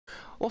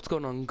What's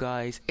going on,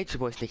 guys? It's your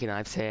boy Sneaky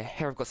Knives here.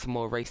 Here I've got some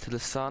more Race to the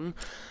Sun.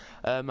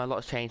 A lot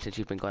has changed since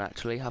you've been gone,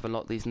 actually. I've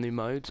unlocked these new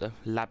modes,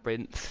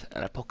 Labyrinth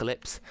and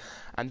Apocalypse.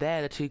 And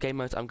they're the two game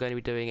modes I'm going to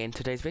be doing in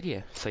today's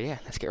video. So yeah,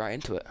 let's get right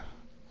into it.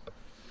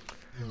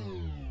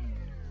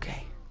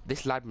 Okay,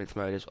 this Labyrinth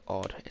mode is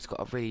odd. It's got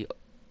a really...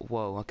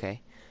 Whoa, okay.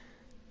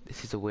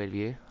 This is a weird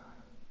view.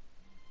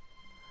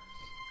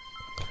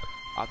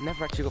 I've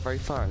never actually got very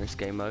far in this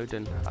game mode,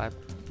 and I'm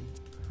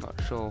not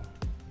sure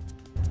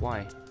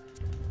why.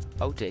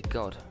 Oh dear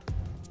God.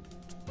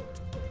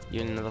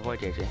 You're in another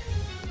void, JJ.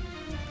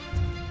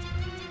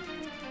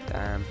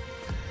 Damn.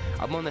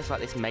 I'm on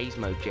this maze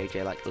mode,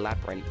 JJ, like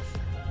Labyrinth.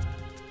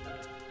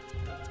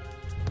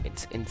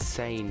 It's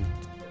insane.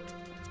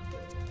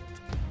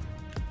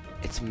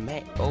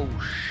 Oh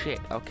shit,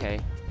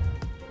 okay.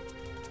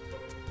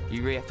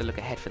 You really have to look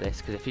ahead for this,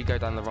 because if you go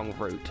down the wrong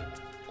route,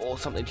 or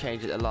something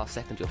changes at the last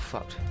second, you're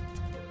fucked.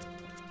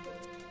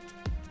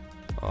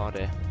 Oh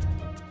dear.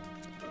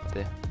 Oh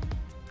dear.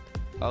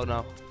 Oh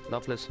no. No,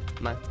 please.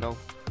 No, no.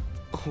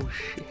 Oh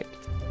shit.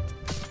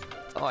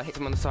 Oh, I hit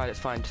him on the side, it's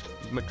fine. Just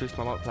reduce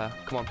my multiplier.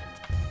 Come on.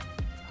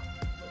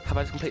 Have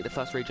I just completed the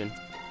first region?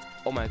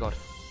 Oh my god.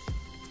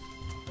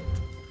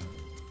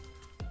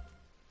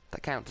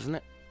 That counts, doesn't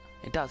it?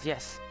 It does,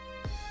 yes.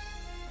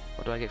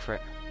 What do I get for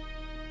it?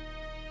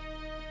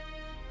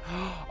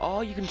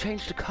 Oh, you can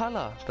change the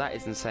colour. That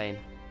is insane.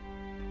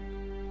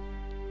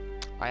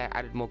 I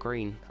added more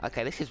green.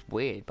 Okay, this is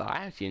weird, but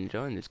I actually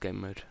enjoying this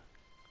game mode.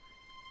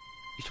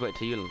 You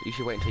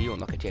should wait until you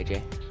unlock it,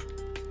 JJ.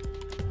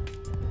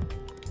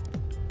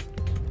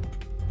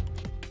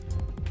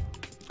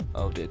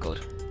 Oh dear God.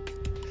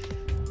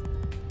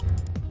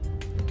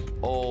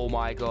 Oh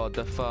my God,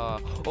 the fur.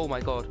 Oh my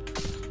God.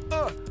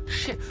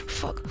 Shit.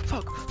 Fuck.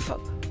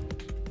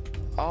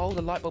 Oh,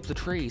 the light bulbs are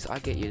trees. I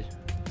get you.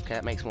 Okay,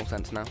 that makes more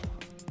sense now.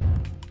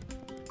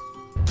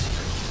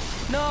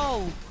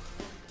 No!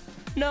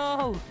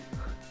 No!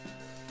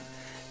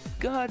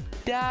 God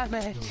damn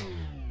it!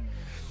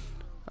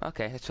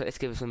 Okay, let's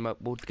give this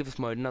we'll give this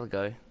mode another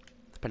go,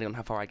 depending on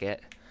how far I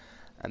get,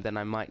 and then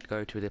I might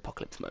go to the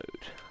Apocalypse mode.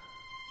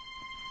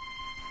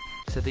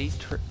 So these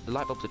the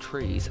light bulbs are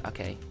trees.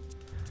 Okay.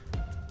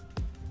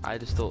 I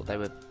just thought they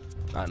were,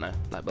 I don't know,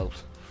 light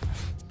bulbs.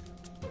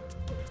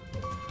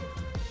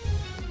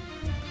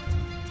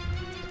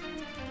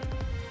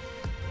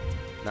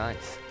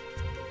 Nice.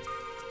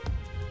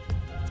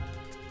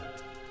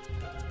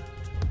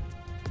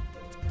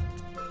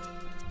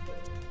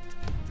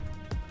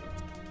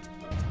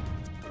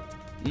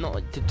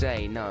 Not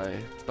today, no,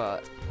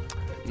 but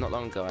not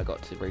long ago I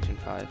got to Region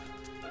 5.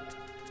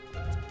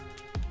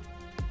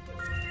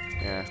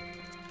 Yeah.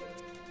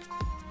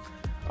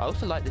 I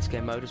also like this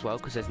game mode as well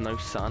because there's no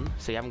sun,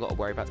 so you haven't got to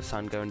worry about the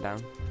sun going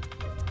down.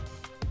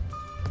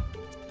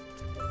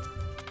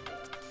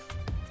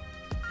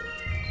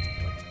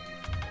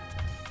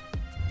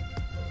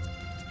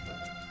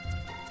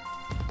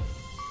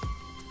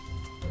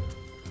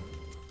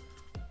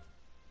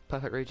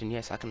 Perfect region,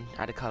 yes, I can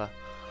add a colour.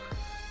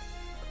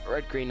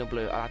 Red, green or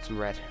blue, I'll add some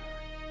red.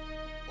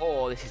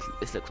 Oh,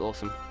 this looks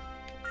awesome.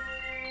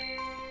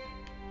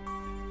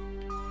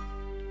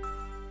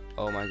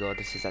 Oh my god,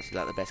 this is actually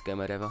like the best game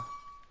mode ever.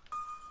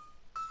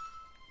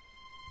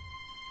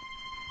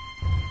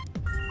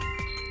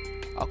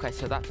 Okay,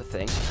 so that's a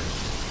thing.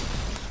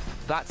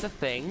 That's a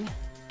thing.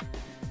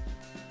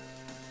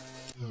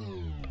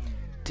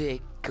 Dear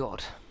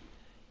God.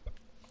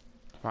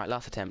 Right,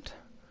 last attempt.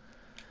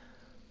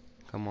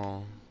 Come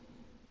on.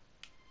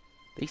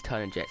 These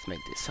turning jets make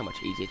it so much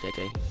easier,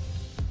 JJ.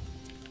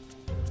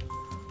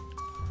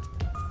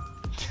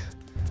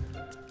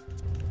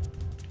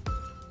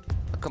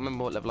 I can't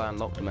remember what level I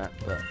unlocked them at,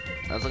 but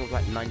I was looking for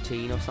like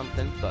 19 or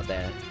something, but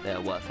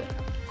they're worth it.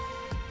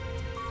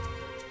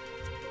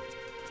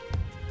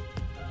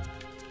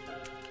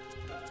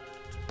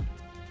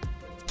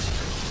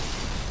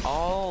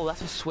 Oh,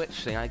 that's a switch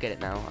thing, I get it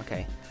now,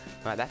 okay.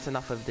 Right, that's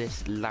enough of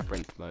this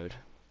Labyrinth mode.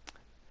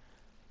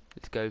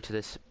 Let's go to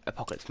this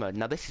Apocalypse mode.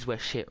 Now this is where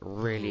shit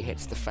really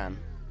hits the fan.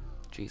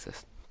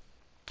 Jesus.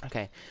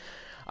 Okay.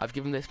 I've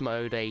given this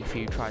mode a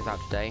few tries out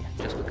today,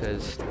 just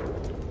because...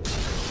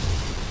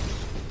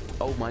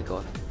 Oh my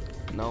god.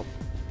 Nope.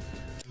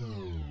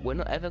 We're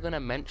not ever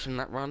gonna mention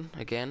that run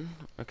again,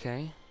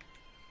 okay?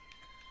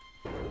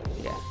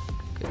 Yeah.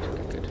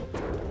 Good.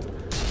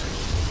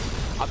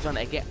 I've done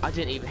it again. I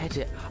didn't even hit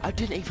it. I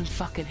didn't even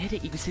fucking hit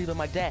it. You can see by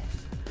my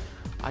death.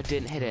 I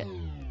didn't hit it.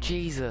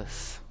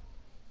 Jesus.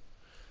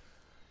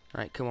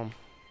 Right, come on.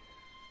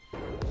 You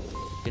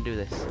can do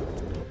this.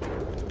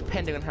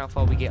 Depending on how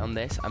far we get on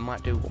this, I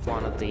might do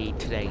one of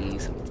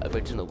today's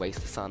original Race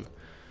to the Sun.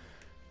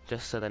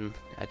 Just so then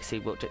I can see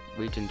what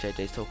region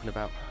JJ's talking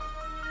about.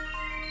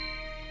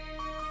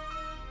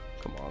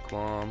 Come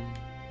on.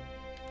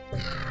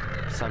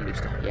 Sun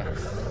booster, yes.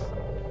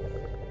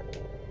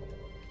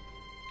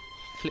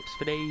 Flips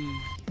for days.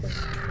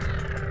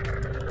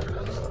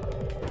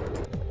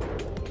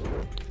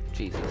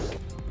 Jesus.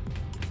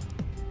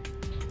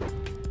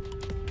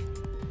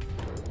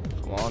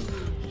 Come on.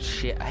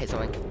 Shit, I hit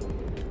something.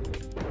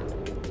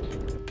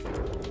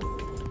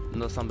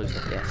 Another sun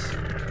booster, yes.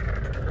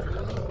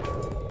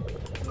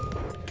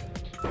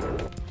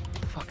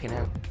 Fucking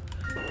hell.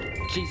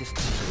 Jesus.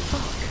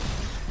 Fuck.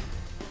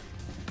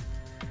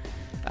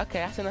 Okay,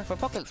 that's enough for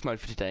apocalypse mode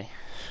for today.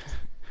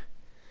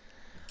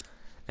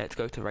 Let's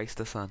go to race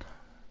the sun.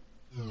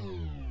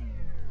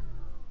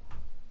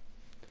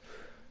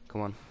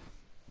 Come on.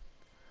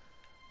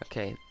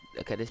 Okay,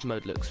 this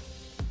mode looks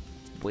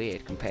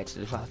weird compared to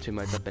the last two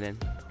modes I've been in.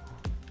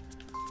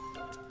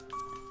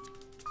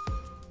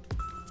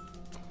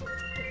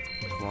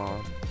 Come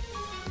on.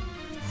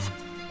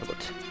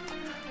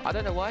 I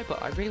don't know why,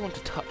 but I really want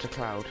to touch a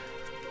cloud.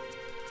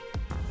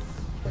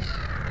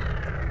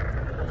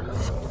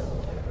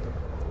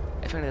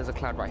 If only there's a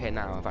cloud right here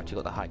now, I've actually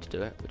got the height to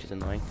do it, which is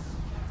annoying.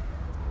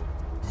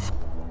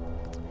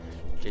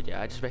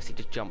 Yeah, I just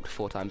basically jumped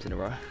 4 times in a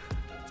row.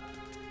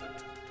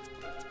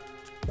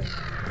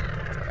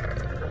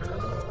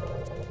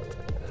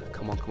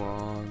 Come on, come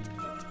on.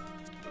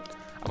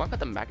 I might put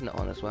the magnet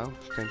on as well,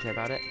 thinking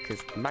about it,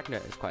 because the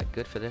magnet is quite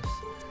good for this.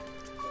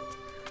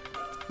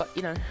 But,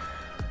 you know,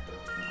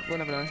 we'll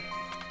never know.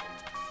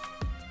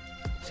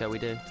 See how we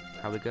do,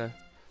 how we go.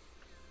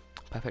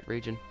 Perfect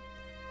region.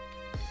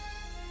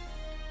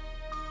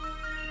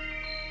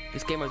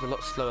 This game was a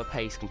lot slower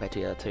pace compared to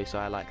the other two, so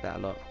I like that a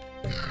lot.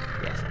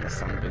 Yes, and the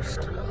sun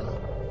boost.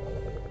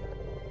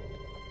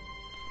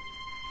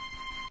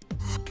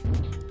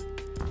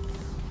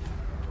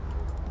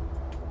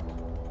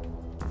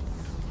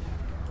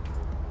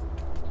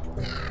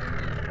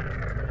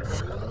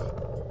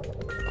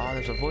 Oh,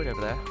 there's a void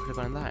over there. Could have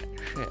gone in that.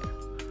 Shit.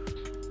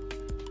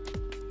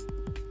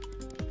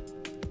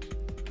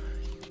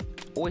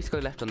 Always go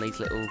left on these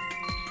little...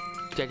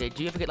 JJ,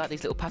 do you ever get like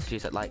these little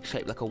passages that like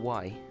shape like a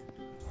Y?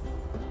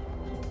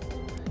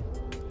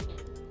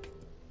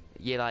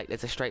 Yeah, like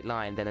there's a straight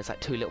line, then there's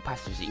like 2 little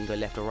passages that you can go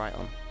left or right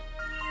on.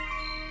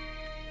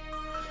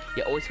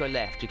 Yeah, always go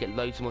left. You get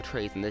loads more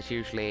trees, and there's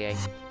usually a...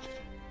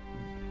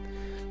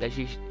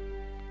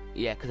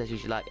 Yeah, because there's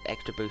usually like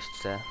extra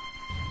boosts there.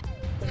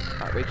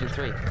 Right, region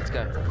 3, let's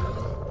go.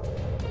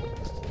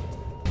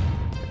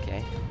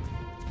 Okay.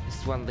 This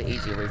is one of the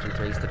easier region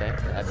 3s today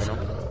that I've been on.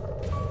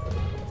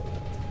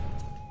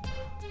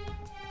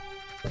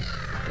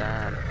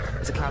 Damn.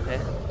 There's a cloud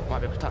here.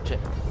 Might be able to touch it.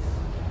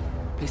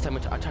 Please tell me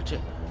I touch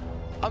it.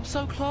 I'm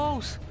so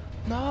close!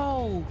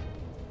 No!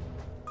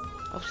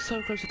 I was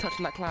so close to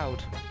touching that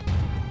cloud.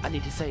 I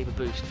need to save a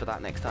boost for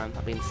that next time.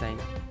 That'd be insane.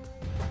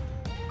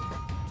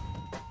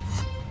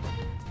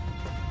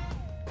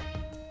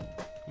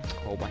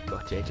 Oh my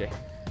god, JJ.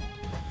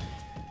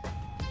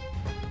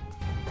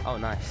 Oh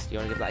nice. You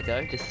want to give that a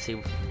go? Just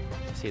to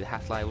see the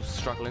Hathlight was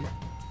struggling.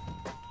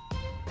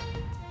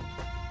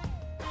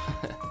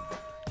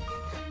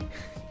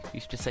 You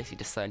should just basically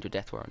just sign your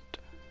death warrant.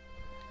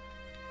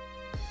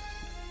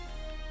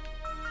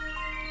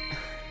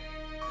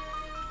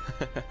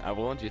 I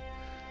warned you.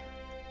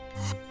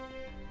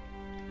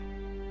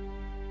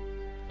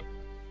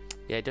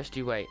 Yeah, just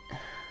you wait.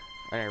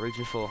 Okay,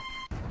 region 4.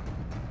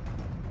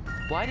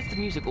 Why does the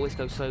music always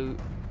go so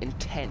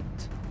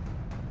intense?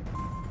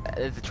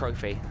 There's a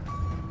trophy.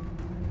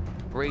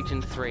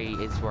 Region 3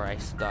 is where I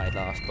died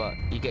last, but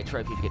you get a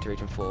trophy if you get to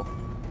region 4.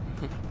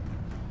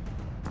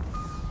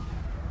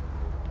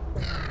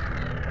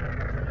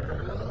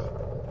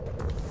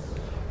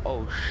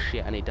 Oh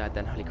shit, I nearly died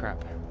then, holy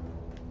crap.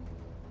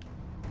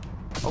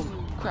 Oh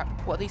crap,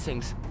 what are these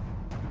things?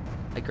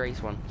 I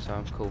grazed one, so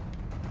I'm cool.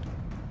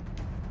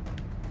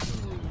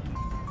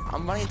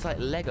 I'm running into like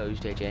Legos,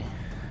 JJ.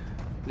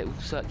 Little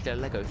circular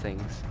Lego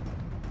things.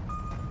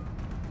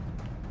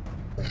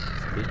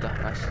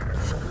 Nice.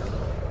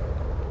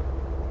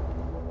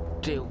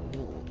 Dear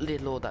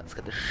Lord, that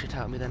scared the shit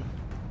out of me then.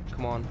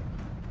 Come on.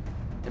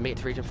 Let me get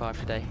to region 5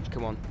 today.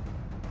 Come on.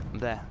 I'm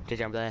there.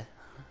 JJ, I'm there.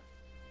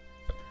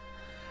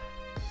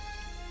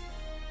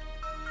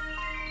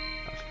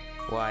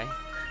 Why?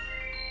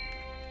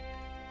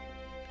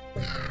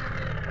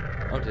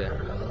 Oh dear.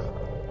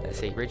 Let's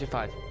see, region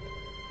 5.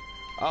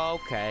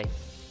 Okay.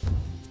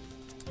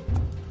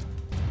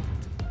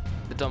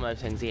 The domino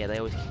things, yeah, they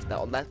always...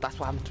 That's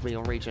what happened to me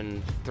on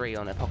region 3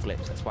 on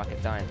Apocalypse, that's why I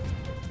kept dying.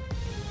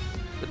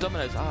 The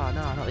dominoes, oh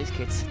no, not these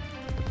kids.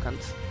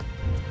 Cunts.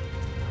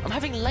 I'm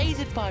having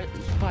lasers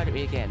fired at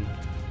me again.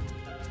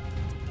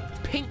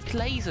 Pink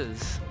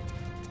lasers.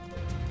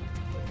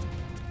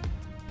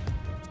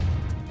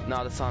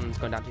 No, the sun's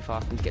going down too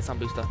fast. I need to get sun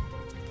booster.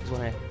 There's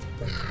one here.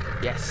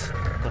 Yes,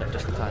 got it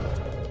just in time.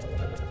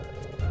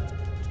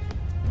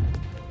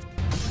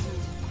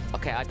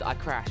 Okay, I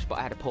crashed, but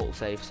I had a portal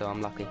save, so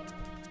I'm lucky.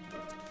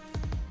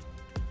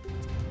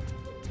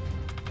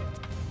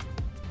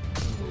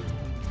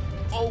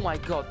 Oh my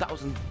god, that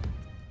was...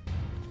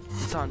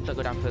 Sun, don't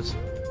go down, please.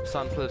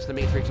 Sun, please. Let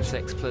me get 3 to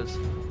 6, please.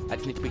 I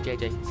just need to beat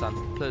JJ.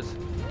 Sun, please.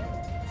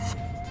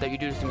 Don't you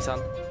do this to me, son.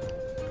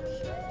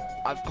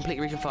 I've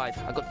completed region 5.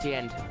 I got to the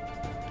end.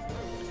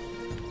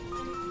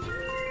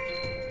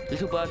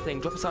 Little bird thing,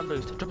 drop a sun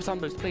boost. Drop a sun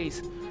boost,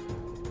 please.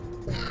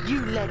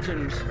 You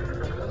legend!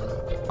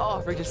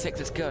 Oh, region 6,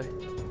 let's go.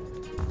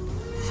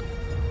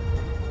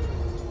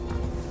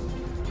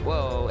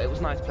 Whoa, it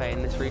was nice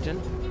playing this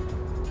region.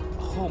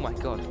 Oh my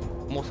god,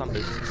 more sun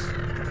boosts.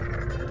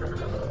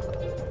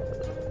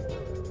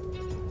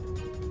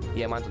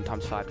 Yeah, mine's on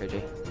 ×5,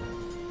 KG.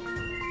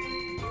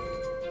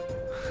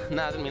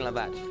 No, I didn't mean like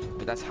that,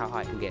 but that's how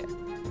high I can get.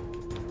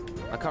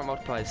 My current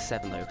multiplier is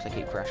 7 though, because I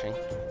keep crashing.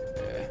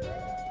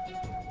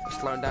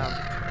 Slowing down.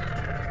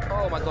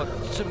 Oh my god,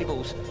 so many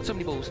balls, so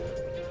many balls.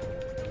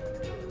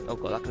 Oh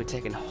god, that could be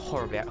taken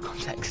horribly out of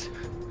context.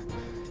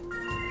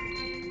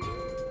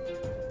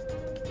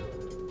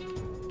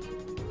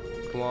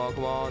 Come on,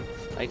 come on.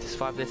 I need to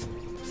survive this.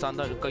 Sun,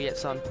 don't go yet,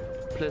 Sun.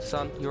 Please,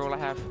 Sun, you're all I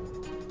have.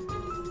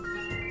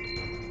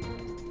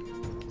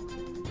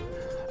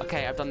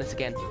 Okay, I've done this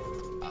again.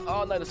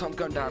 Oh no, the sun's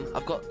going down.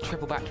 I've got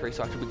triple battery,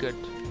 so I should be good.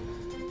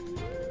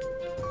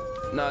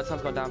 No, the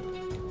sun's gone down.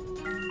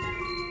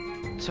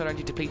 Solar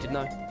energy depleted,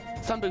 no.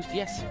 Sun boost,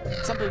 yes.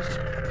 Sun boost,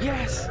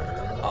 yes.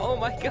 Oh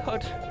my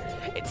god.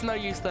 It's no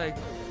use though.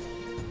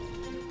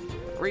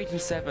 Region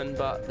 7,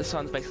 but the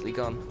sun's basically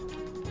gone.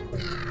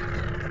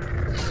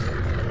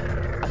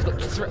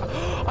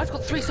 I've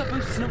got 3 sun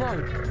boosts in a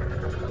row.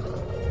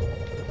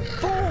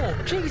 4,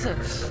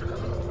 Jesus.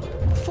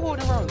 4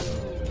 in a row.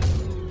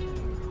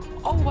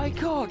 Oh my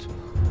god.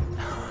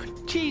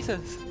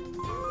 Jesus.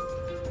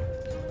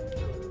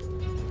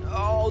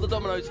 Oh, the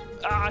dominoes.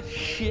 Ah,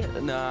 shit.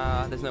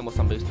 Nah, there's no more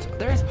sun boosts.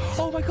 There is.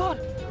 Oh my god.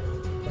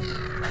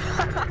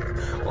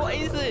 What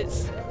is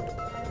this?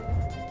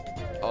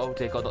 Oh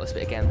dear god, not this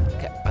bit again.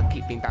 I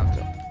keep being bounced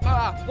up.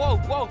 Ah, whoa,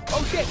 whoa.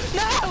 Oh shit.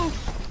 No!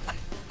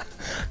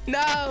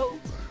 No!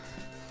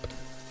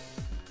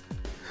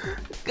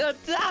 God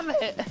damn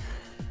it!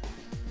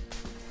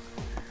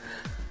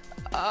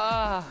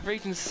 Ah,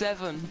 region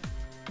 7.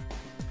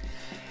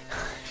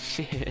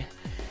 Shit.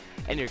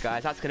 Anyway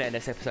guys, that's gonna end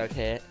this episode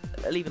here.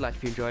 Leave a like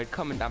if you enjoyed,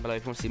 comment down below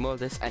if you want to see more of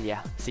this, and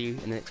yeah, see you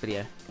in the next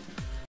video.